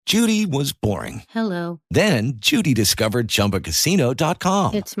Judy was boring. Hello. Then Judy discovered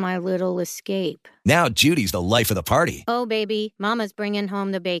ChumbaCasino.com. It's my little escape. Now Judy's the life of the party. Oh, baby, mama's bringing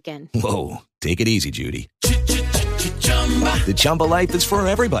home the bacon. Whoa, take it easy, Judy. The Chumba life is for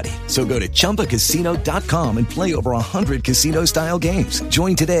everybody. So go to ChumbaCasino.com and play over 100 casino-style games.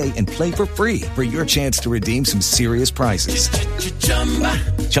 Join today and play for free for your chance to redeem some serious prizes.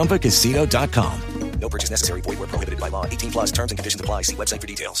 ChumbaCasino.com. No purchase necessary. Void where prohibited by law. 18 plus terms and conditions apply. See website for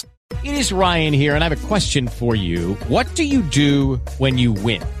details. It is Ryan here, and I have a question for you. What do you do when you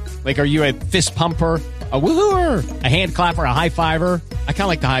win? Like, are you a fist pumper, a woohooer, a hand clapper, a high fiver? I kind of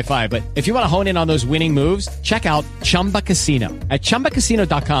like the high five, but if you want to hone in on those winning moves, check out Chumba Casino. At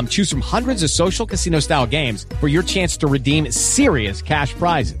ChumbaCasino.com, choose from hundreds of social casino-style games for your chance to redeem serious cash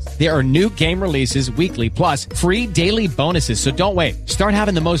prizes. There are new game releases weekly, plus free daily bonuses. So don't wait. Start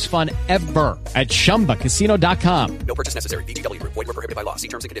having the most fun ever at ChumbaCasino.com. No purchase necessary. VGW. Void where prohibited by law. See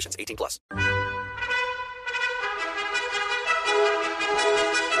terms and conditions. 18 plus.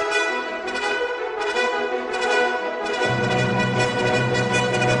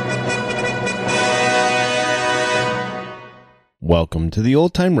 Welcome to the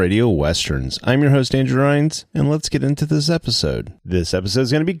Old Time Radio Westerns. I'm your host, Andrew Rines, and let's get into this episode. This episode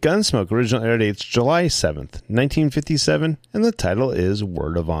is going to be Gunsmoke. Original air date's July 7th, 1957, and the title is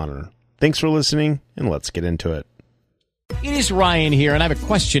Word of Honor. Thanks for listening, and let's get into it. It is Ryan here, and I have a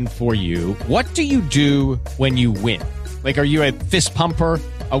question for you. What do you do when you win? Like, are you a fist pumper,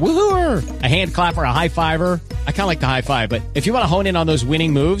 a woohooer, a hand clapper, a high fiver? I kind of like the high five, but if you want to hone in on those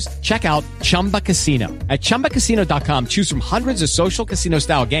winning moves, check out Chumba Casino. At ChumbaCasino.com, choose from hundreds of social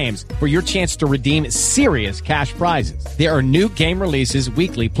casino-style games for your chance to redeem serious cash prizes. There are new game releases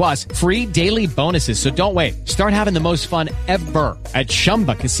weekly, plus free daily bonuses. So don't wait. Start having the most fun ever at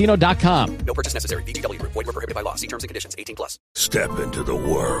ChumbaCasino.com. No purchase necessary. VGW. Void where prohibited by law. See terms and conditions. 18 plus. Step into the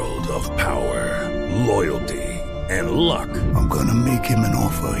world of power, loyalty, and luck. I'm gonna make him an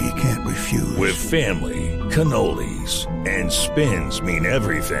offer he can't refuse. With family, cannolis, and spins mean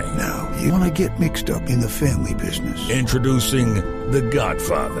everything. Now, you wanna get mixed up in the family business. Introducing The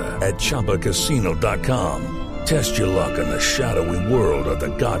Godfather at ChumbaCasino.com. Test your luck in the shadowy world of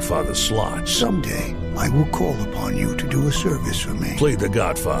The Godfather slot. Someday, I will call upon you to do a service for me. Play The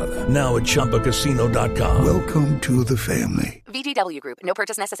Godfather, now at ChumbaCasino.com. Welcome to the family. VGW Group. No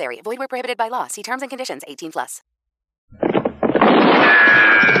purchase necessary. Void where prohibited by law. See terms and conditions. 18 plus.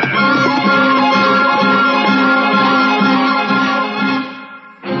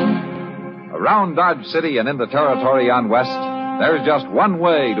 Around Dodge City and in the territory on West, there's just one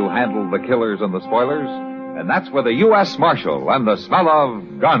way to handle the killers and the spoilers, and that's with a U.S. Marshal and the smell of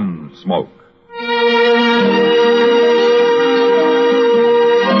Gunsmoke.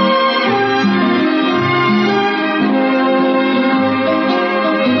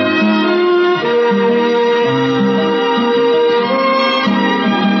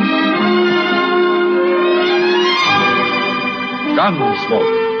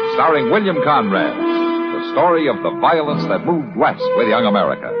 Gunsmoke, starring William Conrad, the story of the violence that moved west with young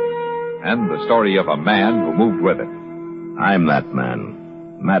America, and the story of a man who moved with it. I'm that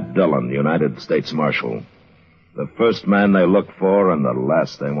man, Matt Dillon, United States Marshal. The first man they look for and the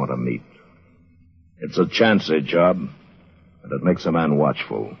last they want to meet. It's a chancy job, and it makes a man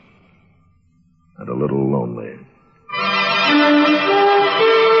watchful and a little lonely.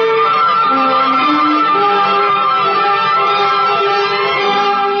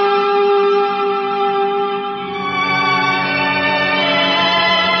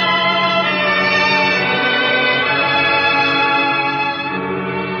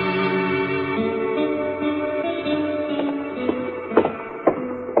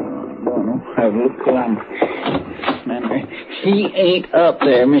 He ain't up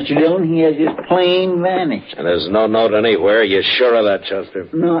there, Mr. Dillon. He has just plain vanished. And there's no note anywhere. You sure of that, Chester?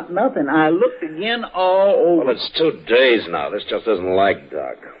 Nothing. I looked again all over. Well, it's 2 days now. This just isn't like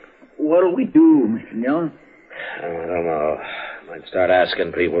Doc. What'll we do, Mr. Dillon? I don't know. Might start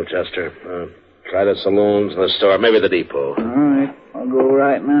asking people, Chester. Try the saloons, the store, maybe the depot. All right. I'll go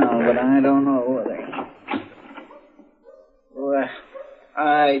right now, but I don't know whether... Well,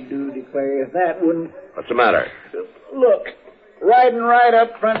 I do declare if that wouldn't... What's the matter? Look. Riding right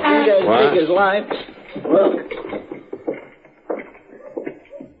up front seat as big as life. Look.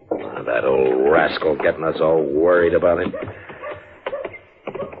 That old rascal getting us all worried about him.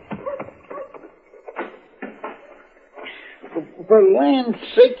 For land's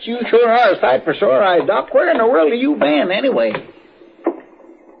sake, you sure are a sight for sore eyes, Doc. Where in the world have you been, anyway?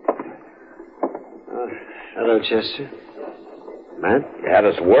 Hello, Chester. Matt? You had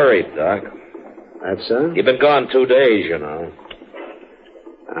us worried, Doc. That's so? You've been gone 2 days, you know.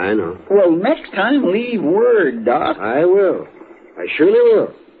 I know. Well, next time, leave word, Doc. I will. I surely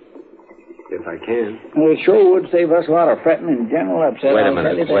will. If I can. Well, it sure would save us a lot of fretting and general upset. Wait a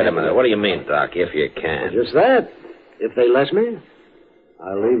minute. What do you mean, Doc, if you can? Just that. If they let me,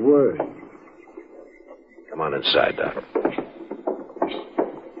 I'll leave word. Come on inside, Doc.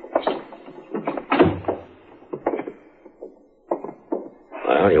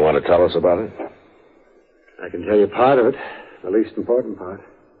 Well, you want to tell us about it? I can tell you part of it, the least important part.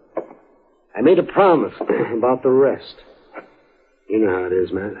 I made a promise about the rest. You know how it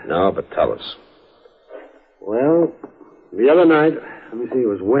is, Matt. No, but tell us. Well, the other night, let me see, it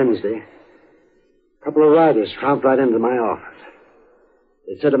was Wednesday, a couple of riders tromped right into my office.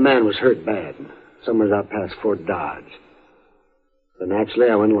 They said a man was hurt bad, somewhere out past Fort Dodge. So naturally,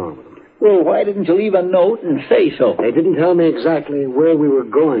 I went along with them. Well, why didn't you leave a note and say so? They didn't tell me exactly where we were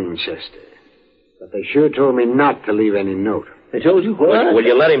going, Chester. But they sure told me not to leave any note. They told you what? Will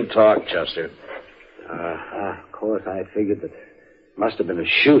you let him talk, Chester? Of course, I figured that it must have been a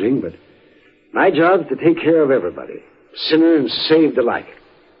shooting, but my job's to take care of everybody, sinner and saved alike.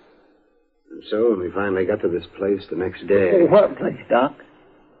 And so when we finally got to this place the next day... Oh, what place, Doc?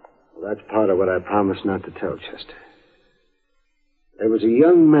 Well, that's part of what I promised not to tell, Chester. There was a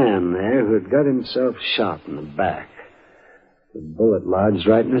young man there who had got himself shot in the back. The bullet lodged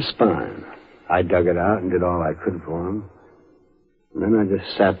right in his spine. I dug it out and did all I could for him. And then I just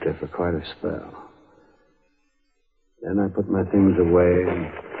sat there for quite a spell. Then I put my things away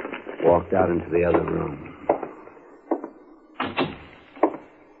and walked out into the other room.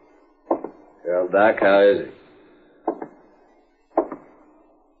 Well, Doc, how is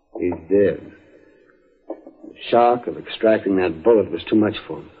he? He's dead. The shock of extracting that bullet was too much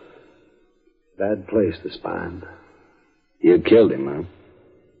for him. Bad place, the spine. You killed him, huh?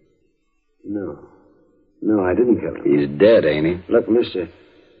 No, I didn't kill him. He's dead, ain't he? Look, mister,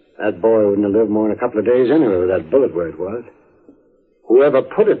 that boy wouldn't have lived more than a couple of days anyway with that bullet where it was. Whoever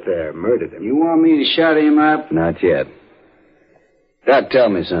put it there murdered him. You want me to shut him up? Not yet. Doc, tell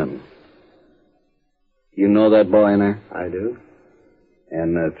me something. You know that boy in there? I do.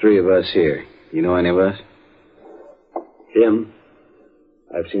 And the three of us here. You know any of us? Him?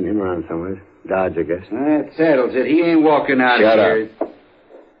 I've seen him around somewhere. Dodge, I guess. That settles it. He ain't walking out here. Shut up.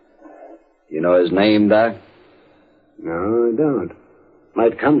 You know his name, Doc? No, I don't.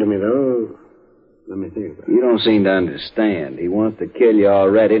 Might come to me, though. Let me think about it. You don't seem to understand. He wants to kill you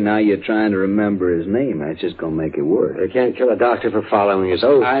already. Now you're trying to remember his name. That's just going to make it worse. They can't kill a doctor for following his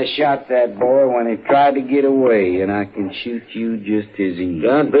oath. I shot that boy when he tried to get away, and I can shoot you just as easy.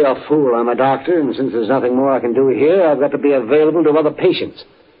 Don't be a fool. I'm a doctor, and since there's nothing more I can do here, I've got to be available to other patients.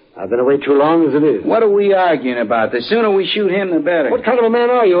 I've been away too long as it is. What are we arguing about? The sooner we shoot him, the better. What kind of a man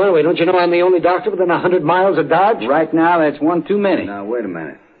are you, anyway? Don't you know I'm the only doctor within 100 miles of Dodge? Right now, that's one too many. Now, wait a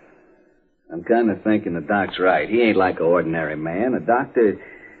minute. I'm kind of thinking the doc's right. He ain't like an ordinary man. A doctor,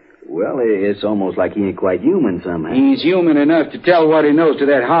 well, it's almost like he ain't quite human somehow. He's human enough to tell what he knows to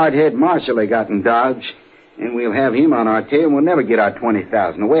that hard-head marshal they got in Dodge. And we'll have him on our tail, and we'll never get our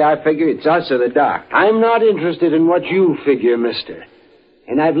 $20,000. The way I figure, it's us or the doc. I'm not interested in what you figure, mister.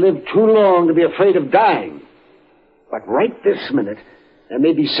 And I've lived too long to be afraid of dying. But right this minute, there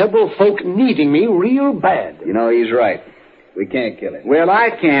may be several folk needing me real bad. You know, he's right. We can't kill him. Well, I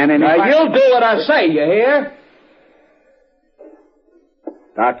can, and you'll do what I say, you hear?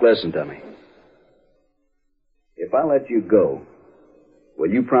 Doc, listen to me. If I let you go, will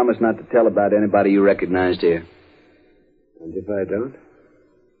you promise not to tell about anybody you recognized here? And if I don't?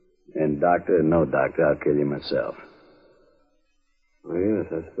 And doctor or no doctor, I'll kill you myself. Oh, yes,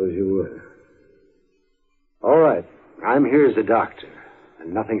 I suppose you would. All right. I'm here as a doctor,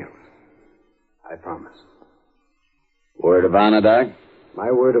 and nothing else. I promise. Word of honor, Doc? My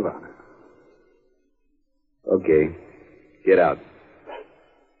word of honor. Okay. Get out.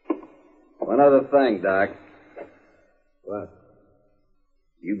 One other thing, Doc. What?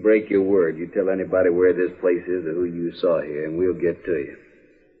 You break your word. You tell anybody where this place is or who you saw here, and we'll get to you.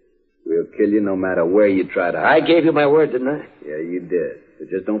 We'll kill you no matter where you try to hide. I gave you my word, didn't I? Yeah, you did. But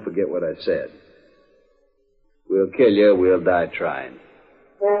just don't forget what I said. We'll kill you, we'll die trying.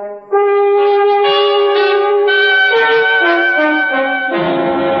 Well,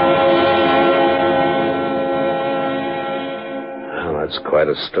 that's quite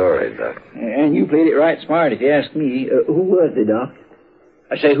a story, Doc. And you played it right smart, if you ask me. Who was they, Doc?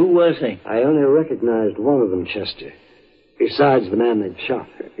 I say, who was they? I only recognized one of them, Chester. Besides the man they'd shot.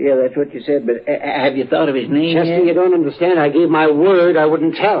 Yeah, that's what you said, but have you thought of his name Chester, yet? you don't understand. I gave my word I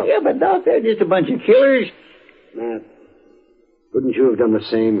wouldn't tell. Yeah, but Doc, they're just a bunch of killers. Matt, wouldn't you have done the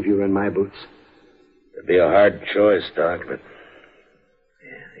same if you were in my boots? It'd be a hard choice, Doc, but...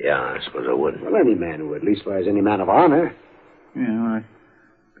 Yeah. Yeah, I suppose I would. Well, any man would, leastwise any man of honor. Yeah, well,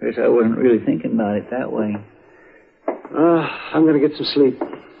 I guess I wasn't really thinking about it that way. I'm going to get some sleep.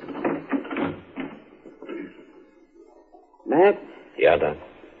 Matt? Yeah, Doc.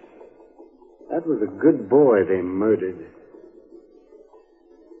 That was a good boy they murdered.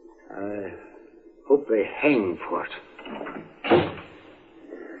 I hope they hang for it.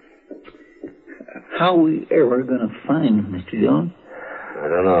 How are we ever going to find him, Mr. Dillon? I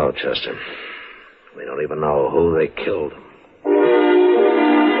don't know, Chester. We don't even know who they killed.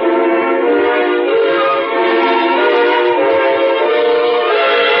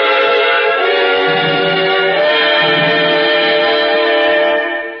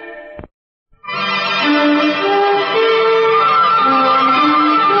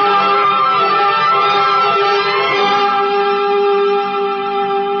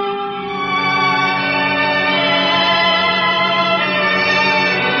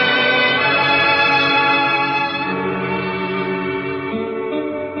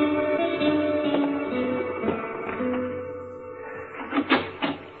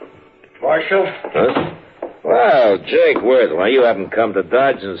 Marshal? Huh? Well, Jake Worth, why, you haven't come to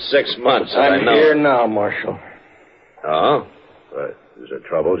Dodge in 6 months. I'm here now, Marshal. Oh? Is there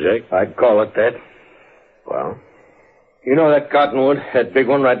trouble, Jake? I'd call it that. Well? You know that cottonwood, that big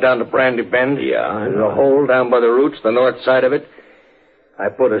one right down to Brandy Bend? Yeah, I There's know. a hole down by the roots, the north side of it. I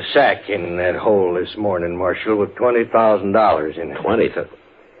put a sack in that hole this morning, Marshal, with $20,000 in it. 20,000?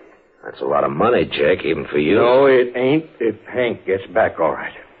 That's a lot of money, Jake, even for you. No, it ain't if Hank gets back all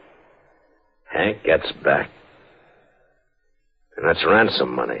right. Hank gets back. And that's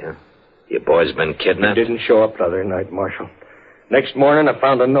ransom money, huh? Your boy's been kidnapped? He didn't show up the other night, Marshal. Next morning, I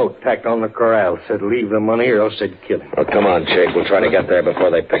found a note tacked on the corral. Said leave the money or else they'd kill him. Well, come on, Jake. We'll try to get there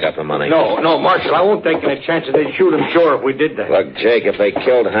before they pick up the money. No, Marshal, I won't take any chances. They'd shoot him sure if we did that. Look, Jake, if they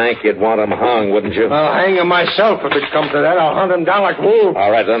killed Hank, you'd want him hung, wouldn't you? I'll hang him myself if it comes to that. I'll hunt him down like wolves.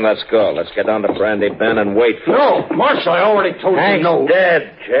 All right, then let's go. Let's get down to Brandy Bend and wait for No, Marshal, I already told you Hank's no.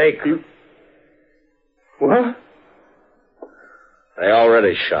 dead, Jake. What? They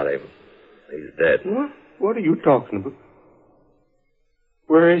already shot him. He's dead. What are you talking about?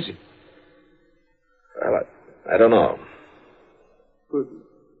 Where is he? Well, I don't know.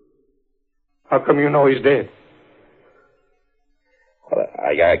 How come you know he's dead? Well,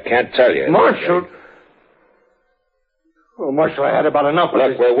 I can't tell you. Marshal. Well, Marshal, I had about enough of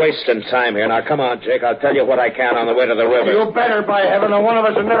Look, this. we're wasting time here. Now, come on, Jake. I'll tell you what I can on the way to the river. You better, by heaven, or one of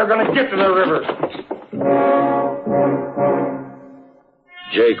us is never going to get to the river.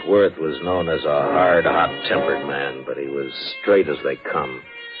 Jake Worth was known as a hard, hot-tempered man, but he was straight as they come.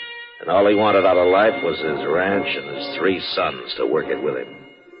 And all he wanted out of life was his ranch and his 3 sons to work it with him.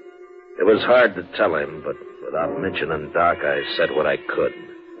 It was hard to tell him, but without mentioning Doc, I said what I could.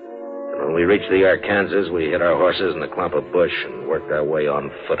 And when we reached the Arkansas, we hid our horses in a clump of bush and worked our way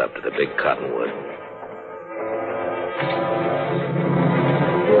on foot up to the big cottonwood.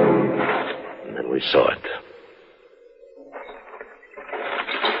 And then we saw it.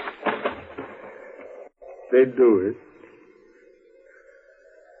 They do it.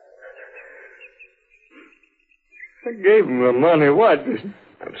 I gave him the money. What?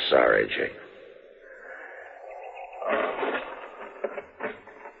 I'm sorry, Jake.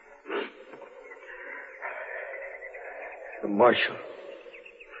 Marshal,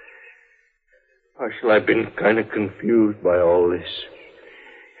 I've been kind of confused by all this.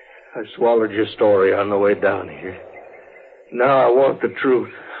 I swallowed your story on the way down here. Now I want the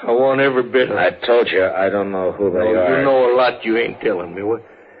truth. I want every bit of it. I told you I don't know who they are. You know a lot you ain't telling me.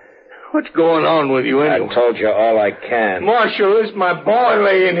 What's going on with you anyway? I told you all I can. Marshal, this my boy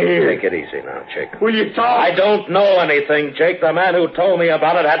laying here. Take it easy now, Jake. Will you talk? I don't know anything, Jake. The man who told me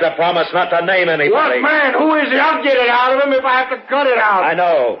about it had to promise not to name anybody. What man? Who is he? I'll get it out of him if I have to cut it out. I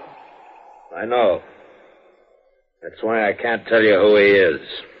know. That's why I can't tell you who he is.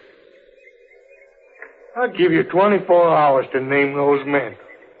 I'll give you 24 hours to name those men.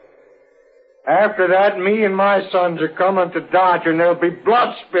 After that, me and my sons are coming to Dodge, and there'll be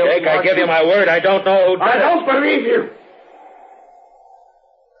blood spilled. Jake, I give you my word. I don't know who did I it. don't believe you.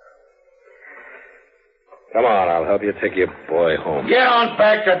 Come on, I'll help you take your boy home. Get on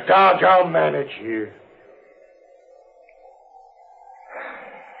back to Dodge. I'll manage here.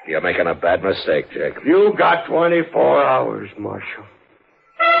 You're making a bad mistake, Jake. You got 24 hours, Marshal.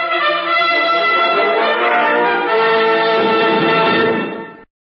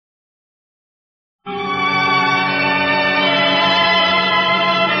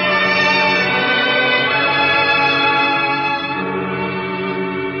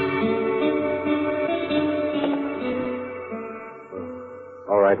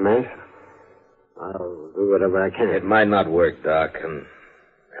 Matt. I'll do whatever I can. It might not work, Doc, and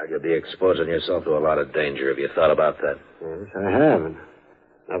you'll be exposing yourself to a lot of danger. Have you thought about that? Yes, I have. And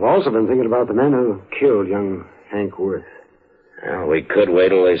I've also been thinking about the men who killed young Hank Worth. Well, we could wait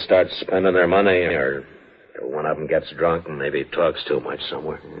till they start spending their money, or till one of them gets drunk and maybe talks too much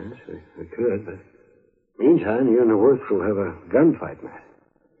somewhere. Yes, we could, but meantime, you and the Worths will have a gunfight, Matt.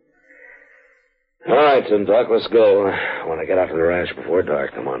 All right, then, Doc, let's go. I want to get out to the ranch before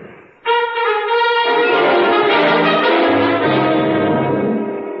dark. Come on.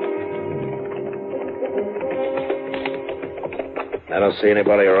 I don't see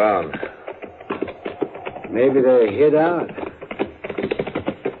anybody around. Maybe they hid out.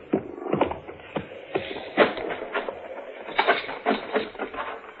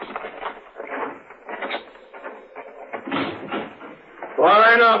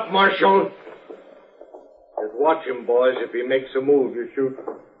 Line up, Marshal. Just watch him, boys. If he makes a move, you shoot.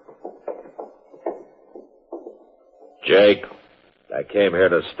 Jake, I came here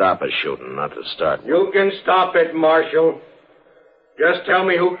to stop a shooting, not to start. You can stop it, Marshal. Just tell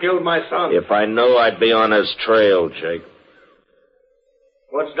me who killed my son. If I knew, I'd be on his trail, Jake.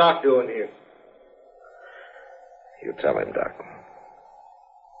 What's Doc doing here? You tell him, Doc.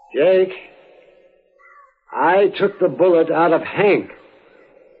 Jake, I took the bullet out of Hank.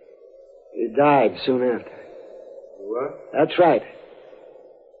 He died soon after. What? That's right.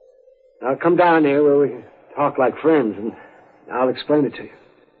 Now come down here where we can talk like friends, and I'll explain it to you.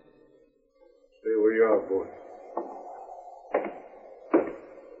 Stay where you are, boy.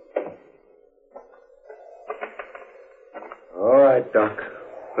 All right, Doc.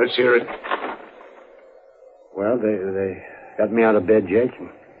 Let's hear it. Well, they got me out of bed, Jake, and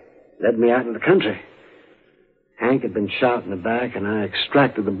led me out in the country. Hank had been shot in the back, and I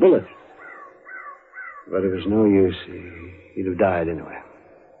extracted the bullet. But it was no use. He'd have died anyway.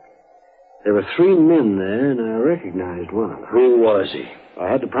 There were 3 men there, and I recognized one of them. Who was he? I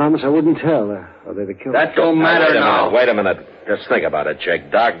had to promise I wouldn't tell, or they'd have killed him. That don't matter now. Wait a minute. Just think about it,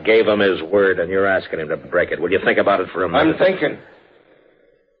 Jake. Doc gave him his word, and you're asking him to break it. Will you think about it for a minute?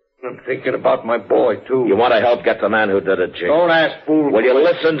 I'm thinking about my boy, too. You want to help get the man who did it, Jake? Don't ask, fool. Will you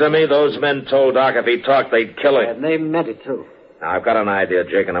listen to me? Those men told Doc if he talked, they'd kill him. And they meant it, too. Now, I've got an idea,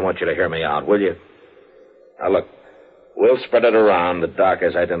 Jake, and I want you to hear me out, will you? Now, look, we'll spread it around that Doc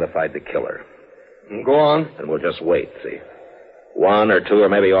has identified the killer. Go on. And we'll just wait, see. 1 or 2 or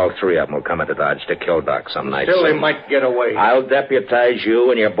maybe all 3 of them will come into Dodge to kill Doc some night. Still, they might get away. I'll deputize you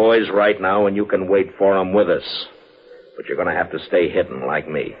and your boys right now, and you can wait for them with us. But you're going to have to stay hidden like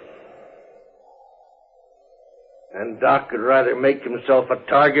me. And Doc would rather make himself a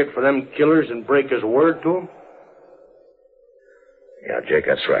target for them killers and break his word to them? Yeah, Jake,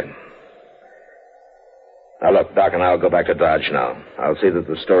 that's right. Now, look, Doc and I'll go back to Dodge now. I'll see that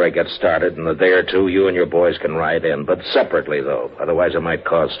the story gets started. In a day or 2, you and your boys can ride in. But separately, though. Otherwise, it might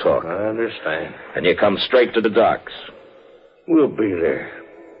cause talk. I understand. And you come straight to the docks. We'll be there.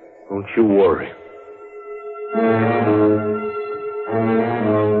 Don't you worry.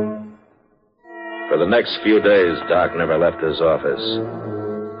 For the next few days, Doc never left his office.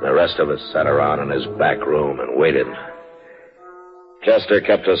 The rest of us sat around in his back room and waited. Chester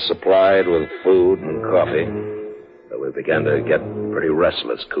kept us supplied with food and coffee, but we began to get pretty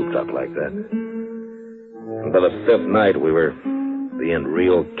restless cooped up like that. And by the 5th night, we were being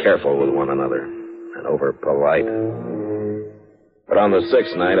real careful with one another and over polite. But on the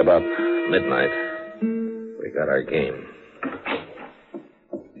 6th night, about midnight, we got our game.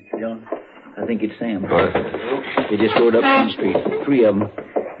 Mr. Dillon, I think it's Sam. What? They just rode up from the street. 3 of them.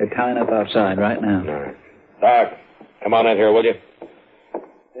 They're tying up outside right now. All right. Doc, come on in here, will you?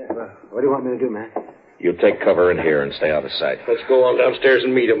 What do you want me to do, man? You take cover in here and stay out of sight. Let's go on downstairs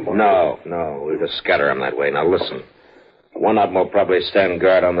and meet him. No. We'll just scatter them that way. Now, listen. One of them will probably stand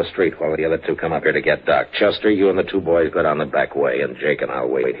guard on the street while the other 2 come up here to get Doc. Chester, you and the 2 boys go down the back way, and Jake and I'll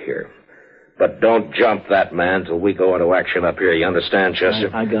wait here. But don't jump that man till we go into action up here. You understand, Chester?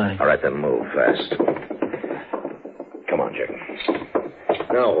 I got it. All right, then move fast. Come on, Jake.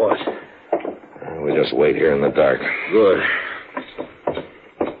 Now what? We'll just wait here in the dark. Good.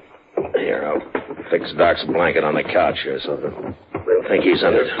 Here, I'll fix Doc's blanket on the couch here so they'll think he's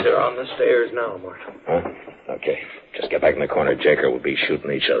under. They're on the stairs now, Marshal. Huh? Okay. Just get back in the corner, Jake, or we'll be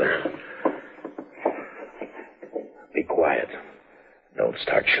shooting each other. Be quiet. Don't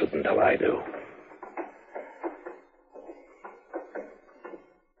start shooting till I do.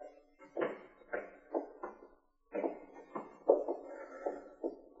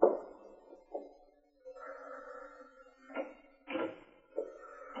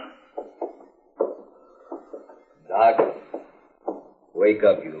 Wake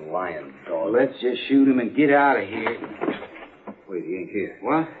up, you lying dog. Let's just shoot him and get out of here. Wait, he ain't here.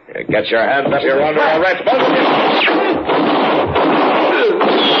 What? Get your hands up, you're under arrest, both of you.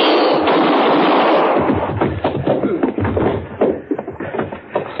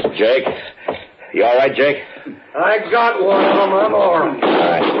 Jake? You all right, Jake? I got one of them. I'm all right.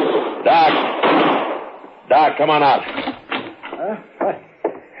 All right. Doc, come on out. Huh? What?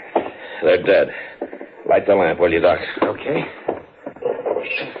 They're dead. Light the lamp, will you, Doc? Okay.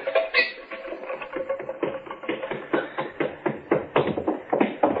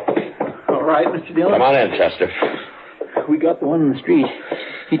 All right, Mr. Dillon. Come on in, Chester. We got the one in the street.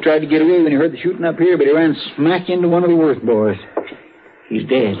 He tried to get away when he heard the shooting up here, but he ran smack into one of the worst boys. He's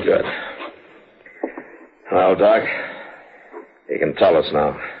dead. Good. Well, Doc, you can tell us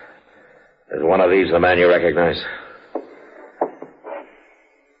now. Is one of these the man you recognize?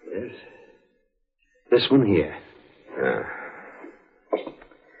 Yes. This one here. Yeah.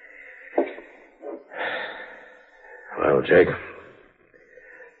 Well, Jake,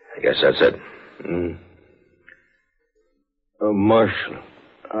 I guess that's it. Marshal.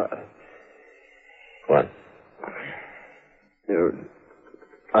 What?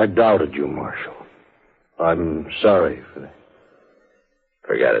 I doubted you, Marshal. I'm sorry for that.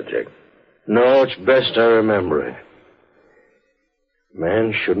 Forget it, Jake. No, it's best I remember it.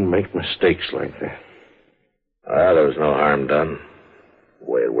 Man shouldn't make mistakes like that. Well, there was no harm done. The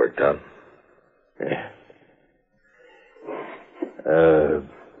way it worked out. Yeah.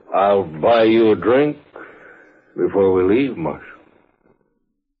 I'll buy you a drink before we leave, Marshal.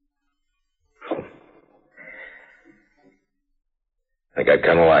 I think I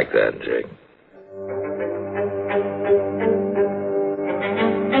kind of like that, Jake.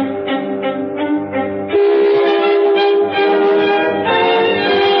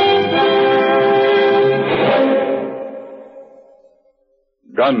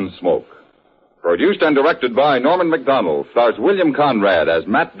 Gunsmoke. Produced and directed by Norman Macdonald, stars William Conrad as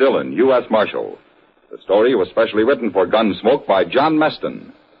Matt Dillon, U.S. Marshal. The story was specially written for Gunsmoke by John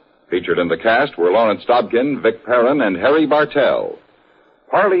Meston. Featured in the cast were Lawrence Dobkin, Vic Perrin, and Harry Bartell.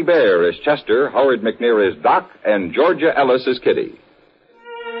 Parley Bear is Chester, Howard McNear is Doc, and Georgia Ellis is Kitty.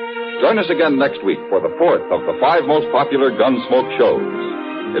 Join us again next week for the fourth of the 5 most popular Gunsmoke shows.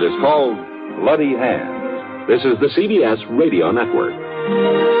 It is called Bloody Hands. This is the CBS Radio Network.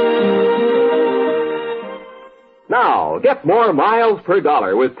 Now, get more miles per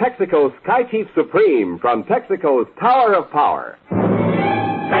dollar with Texaco's Sky Chief Supreme from Texaco's Tower of Power.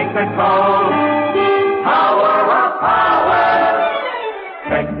 Texaco, Tower of Power.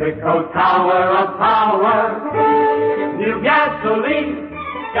 Texaco, Tower of Power. New gasoline,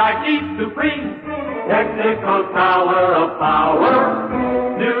 Sky Chief Supreme. Texaco, Tower of Power.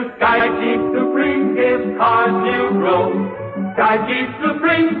 New Sky Chief Supreme gives cars new growth. Sky Chief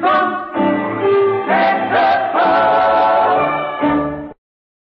Supreme from Texaco.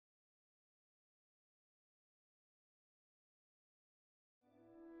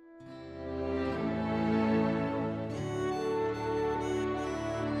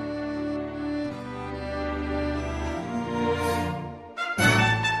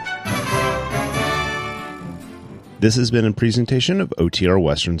 This has been a presentation of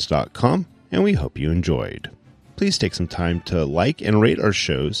OTRWesterns.com, and we hope you enjoyed. Please take some time to like and rate our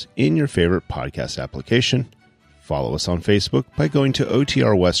shows in your favorite podcast application. Follow us on Facebook by going to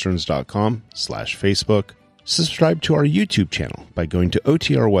OTRWesterns.com/Facebook. Subscribe to our YouTube channel by going to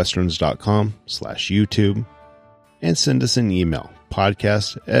OTRWesterns.com/YouTube. And send us an email,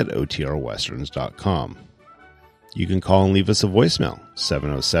 podcast@OTRWesterns.com. You can call and leave us a voicemail,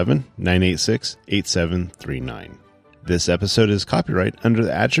 707-986-8739. This episode is copyright under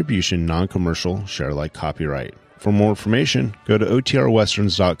the Attribution Non-Commercial Share-alike copyright. For more information, go to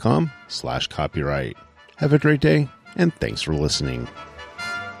OTRWesterns.com/copyright. Have a great day, and thanks for listening.